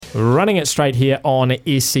Running it straight here on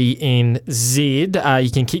SENZ.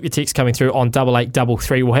 You can keep your text coming through on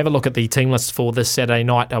 8833. We'll have a look at the team list for this Saturday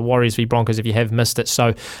night, Warriors v Broncos, if you have missed it.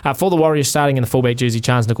 So for the Warriors, starting in the fullback jersey,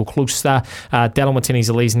 Charles Nicol-Klooster, Dallin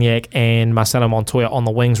Watene-Zelezniak and Marcelo Montoya on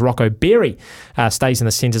the wings. Rocco Berry stays in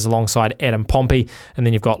the centres alongside Adam Pompey. And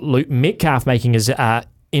then you've got Luke Metcalf making his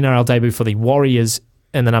NRL debut for the Warriors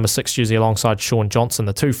in the number 6 jersey alongside Sean Johnson.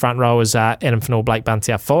 The two front rowers are Adam Fanua, Blake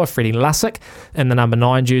Bantiafoa, Freddie Lussick in the number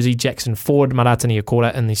 9 jersey, Jackson Ford, Marata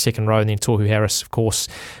Niukora in the second row, and then Tohu Harris, of course.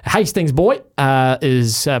 Hastings boy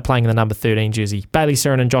is playing in the number 13 jersey. Bailey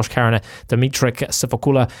Sirinen, Josh Carriner, Dimitrik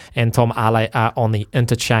Sifakula and Tom Ale are on the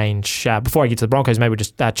interchange. Before I get to the Broncos, maybe we'll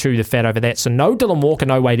just chew the fat over that. So no Dylan Walker,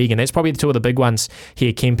 no Wade Egan. That's probably the two of the big ones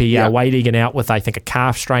here, Kempy. Wade Egan out with, I think, a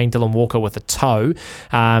calf strain, Dylan Walker with a toe.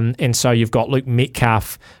 And so you've got Luke Metcalf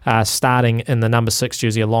starting in the number 6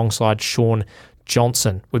 jersey alongside Sean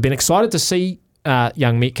Johnson. We've been excited to see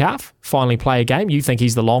young Metcalf finally play a game. You think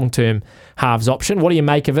he's the long-term halves option. What do you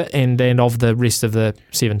make of it and of the rest of the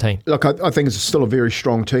 17? Look, I think it's still a very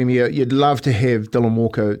strong team. You'd love to have Dylan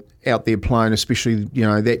Walker out there playing, especially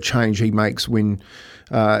that change he makes when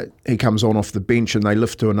he comes on off the bench and they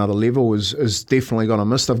lift to another level is definitely going to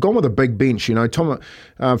miss. They've gone with a big bench.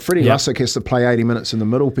 Freddie Lussick has to play 80 minutes in the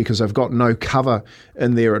middle because they've got no cover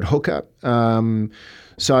in there at hooker.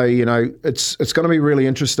 So it's going to be really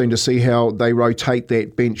interesting to see how they rotate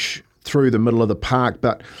that bench through the middle of the park.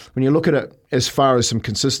 But when you look at it as far as some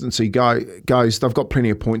consistency goes, they've got plenty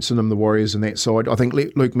of points in them, the Warriors, on that side. I think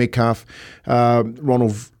Luke Metcalf,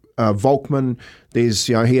 Ronald Volkman,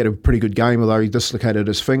 he had a pretty good game, although he dislocated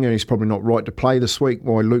his finger. He's probably not right to play this week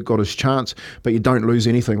while Luke got his chance, but you don't lose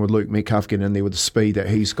anything with Luke Metcalf getting in there with the speed that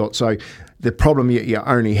he's got. So the problem you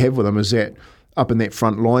only have with him is that up in that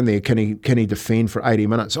front line there, can he defend for 80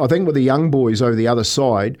 minutes? I think with the young boys over the other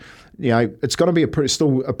side, it's going to be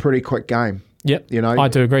still a pretty quick game. Yep, I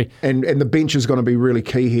do agree. And the bench is going to be really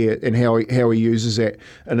key here in how he uses that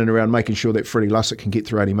in and around making sure that Freddie Lussick can get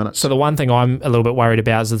through 80 minutes. So the one thing I'm a little bit worried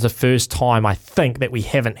about is it's the first time I think that we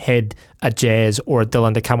haven't had a Jazz or a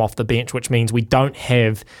Dylan to come off the bench, which means we don't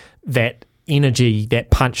have that energy,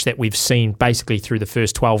 that punch that we've seen basically through the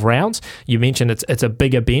first 12 rounds. You mentioned it's a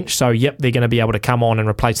bigger bench, so they're going to be able to come on and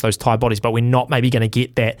replace those tie bodies, but we're not maybe going to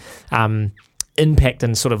get that impact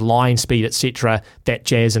and sort of line speed, etc., that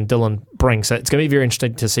Jazz and Dylan bring. So it's going to be very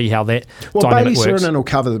interesting to see how that dynamic works. Bailey Sirinen will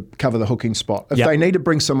cover the hooking spot. If they need to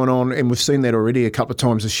bring someone on, and we've seen that already a couple of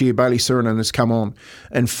times this year, Bailey Sirinen has come on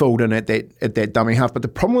and filled in at that dummy half. But the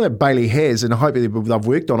problem that Bailey has, and I hope they've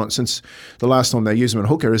worked on it since the last time they used him at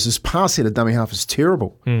hooker, is his pass at a dummy half is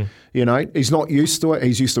terrible. He's not used to it.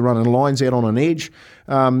 He's used to running lines out on an edge.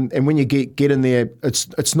 And when you get in there,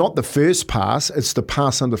 it's not the first pass, it's the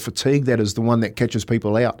pass under fatigue that is the one that catches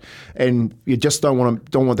people out. And you just don't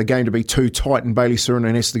want the game to be too tight, and Bailey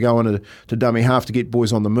Sirinen has to go into dummy half to get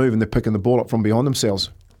boys on the move, and they're picking the ball up from behind themselves.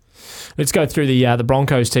 Let's go through the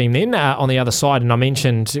Broncos team then on the other side. And I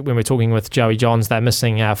mentioned when we were talking with Joey Johns, they're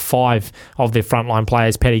missing 5 of their frontline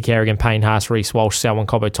players: Paddy Carrigan, Payne Haas, Reece Walsh, Selwyn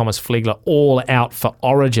Cobbo, Thomas Flegler, all out for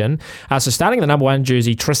Origin. So starting in the number 1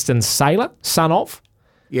 jersey, Tristan Saylor, son of.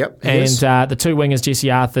 Yep. And the two wingers, Jesse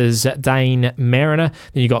Arthurs, Dane Mariner.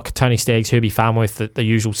 Then you got Tony Staggs, Herbie Farmworth, the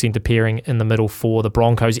usual centre pairing in the middle for the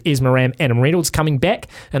Broncos. Esmaram, Adam Reynolds coming back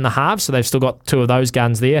in the halves, so they've still got 2 of those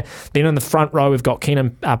guns there. Then in the front row, we've got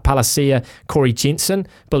Keenan Palacia, Corey Jensen,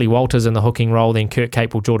 Billy Walters in the hooking role, then Kurt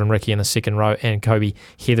Capel, Jordan Rickey in the second row, and Kobe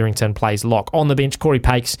Hetherington plays lock. On the bench, Corey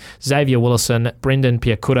Pakes, Xavier Willison, Brendan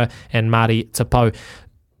Piakura, and Marty Tapo.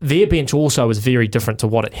 Their bench also is very different to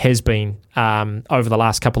what it has been over the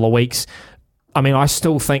last couple of weeks. I mean, I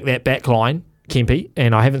still think that back line, Kempy,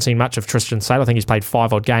 and I haven't seen much of Tristan Saylor. I think he's played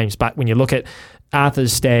 5 odd games, but when you look at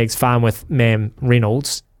Arthurs, Staggs, Farmworth, Mam,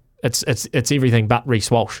 Reynolds, it's everything but Reece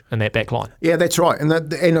Walsh in that back line. Yeah, that's right. And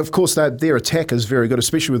of course, their attack is very good,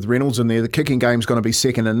 especially with Reynolds in there. The kicking game's going to be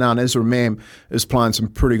second to none. Ezra Mam is playing some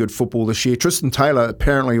pretty good football this year. Tristan Taylor,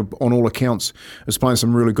 apparently, on all accounts, is playing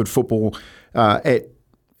some really good football at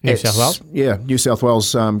New South Wales? Yeah, New South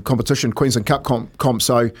Wales competition, Queensland Cup comp.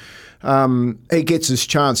 So he gets his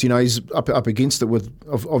chance. He's up against it with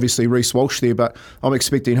obviously Reece Walsh there, but I'm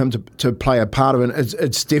expecting him to play a part of it.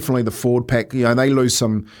 It's definitely the forward pack. They lose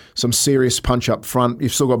some serious punch up front.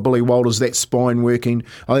 You've still got Billy Walters, that spine working.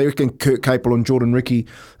 I reckon Kurt Capel and Jordan Rickey,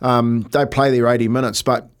 they play their 80 minutes,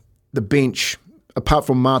 but the bench, apart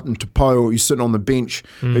from Martin Tapo, who's sitting on the bench,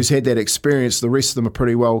 who's had that experience, the rest of them are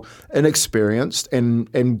pretty well inexperienced,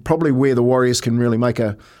 and probably where the Warriors can really make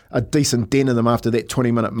a decent dent in them after that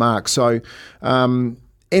 20-minute mark. So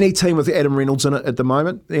any team with Adam Reynolds in it at the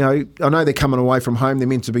moment, I know they're coming away from home. They're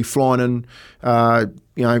meant to be flying in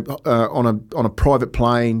on a private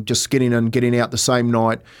plane, just getting in, getting out the same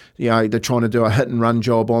night. They're trying to do a hit and run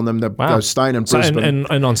job on them. They're staying in Brisbane.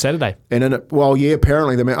 And on Saturday.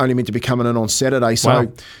 Apparently they're only meant to be coming in on Saturday.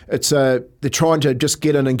 So it's they're trying to just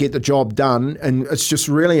get in and get the job done. And it's just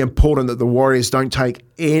really important that the Warriors don't take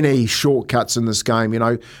any shortcuts in this game.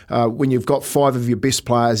 When you've got 5 of your best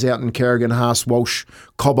players out in Carrigan, Haas, Walsh,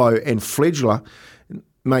 Cobbo and Fledgler,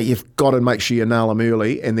 mate, you've got to make sure you nail them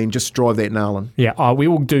early and then just drive that nail in. Yeah, we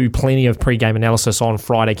will do plenty of pre-game analysis on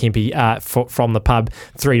Friday, Kempy, from the pub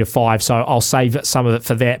 3 to 5, so I'll save some of it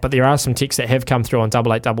for that. But there are some texts that have come through on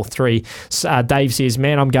 8833. Dave says,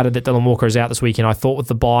 man, I'm gutted that Dylan Walker is out this weekend. I thought with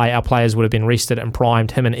the bye, our players would have been rested and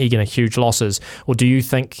primed. Him and Egan are huge losses. Or do you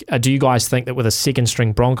guys think that with a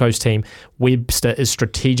second-string Broncos team, Webster is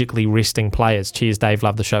strategically resting players? Cheers, Dave.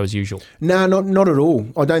 Love the show as usual. No, not at all.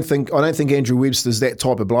 I don't think Andrew Webster's that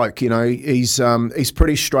type of bloke. He's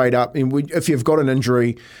pretty straight up. And if you've got an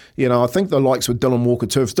injury, I think the likes with Dylan Walker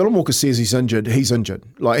too. If Dylan Walker says he's injured, he's injured.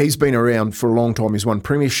 Like, he's been around for a long time. He's won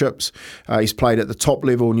premierships. He's played at the top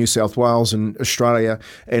level, New South Wales and Australia.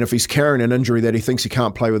 And if he's carrying an injury that he thinks he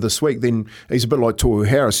can't play with this week, then he's a bit like Tohu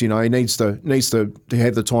Harris. He needs to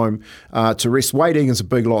have the time to rest. Wade Egan's a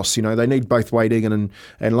big loss. They need both Wade Egan and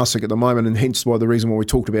Lussick at the moment, and hence the reason why we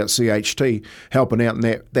talked about CHT helping out in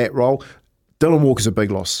that role. Dylan Walker's a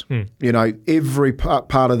big loss. Every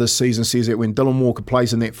part of this season says that when Dylan Walker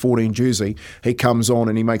plays in that 14 jersey, he comes on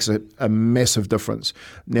and he makes a massive difference.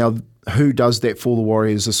 Now, who does that for the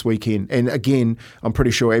Warriors this weekend? And again, I'm pretty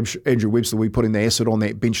sure Andrew Webster will be putting the acid on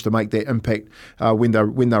that bench to make that impact when they're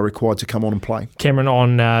required to come on and play. Cameron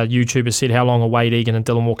on YouTube has said, how long are Wade Egan and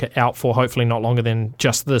Dylan Walker out for? Hopefully not longer than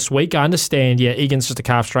just this week. I understand, Egan's just a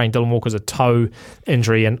calf strain, Dylan Walker's a toe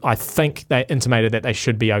injury, and I think they intimated that they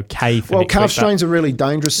should be okay for next week. Calf strains are really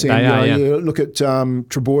dangerous, Sam. You look at Jake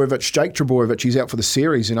Trebojevic, he's out for the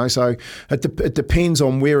series, so it depends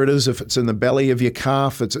on where it is, if it's in the belly of your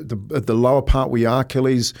calf, it's at the lower part where your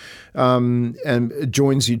Achilles and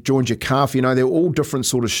joins your calf. They're all different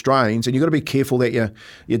sort of strains, and you've got to be careful that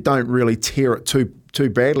you don't really tear it too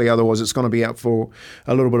badly, otherwise it's going to be out for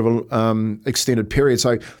a little bit of an extended period.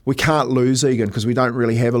 So we can't lose Egan because we don't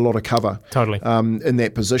really have a lot of cover in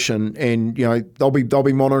that position, and they'll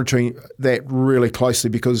be monitoring that really closely,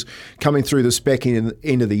 because coming through this back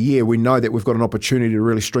end of the year, we know that we've got an opportunity to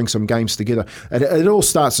really string some games together. It all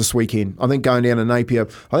starts this weekend. I think going down to Napier,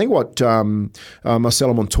 I think what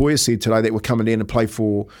Marcelo Montoya said today, that we're coming down to play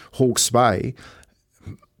for Hawke's Bay,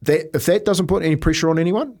 that if that doesn't put any pressure on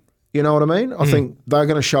anyone, you know what I mean? I think they're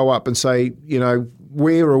going to show up and say,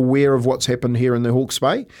 we're aware of what's happened here in the Hawke's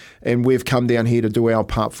Bay, and we've come down here to do our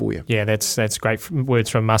part for you. Yeah, that's great words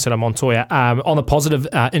from Marcelo Montoya. On the positive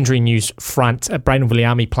injury news front, Braden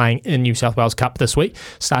Viliami playing in New South Wales Cup this week,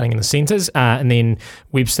 starting in the centres, and then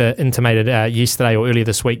Webster intimated yesterday or earlier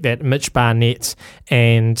this week that Mitch Barnett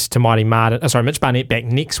back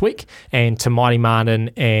next week, and Tamati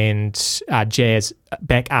Martin and Jazz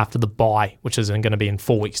back after the bye, which is going to be in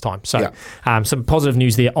 4 weeks' time. So some positive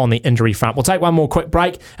news there on the injury front. We'll take one more quick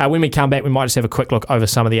break. When we come back, we might just have a quick look over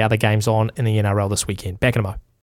some of the other games on in the NRL this weekend. Back in a mo.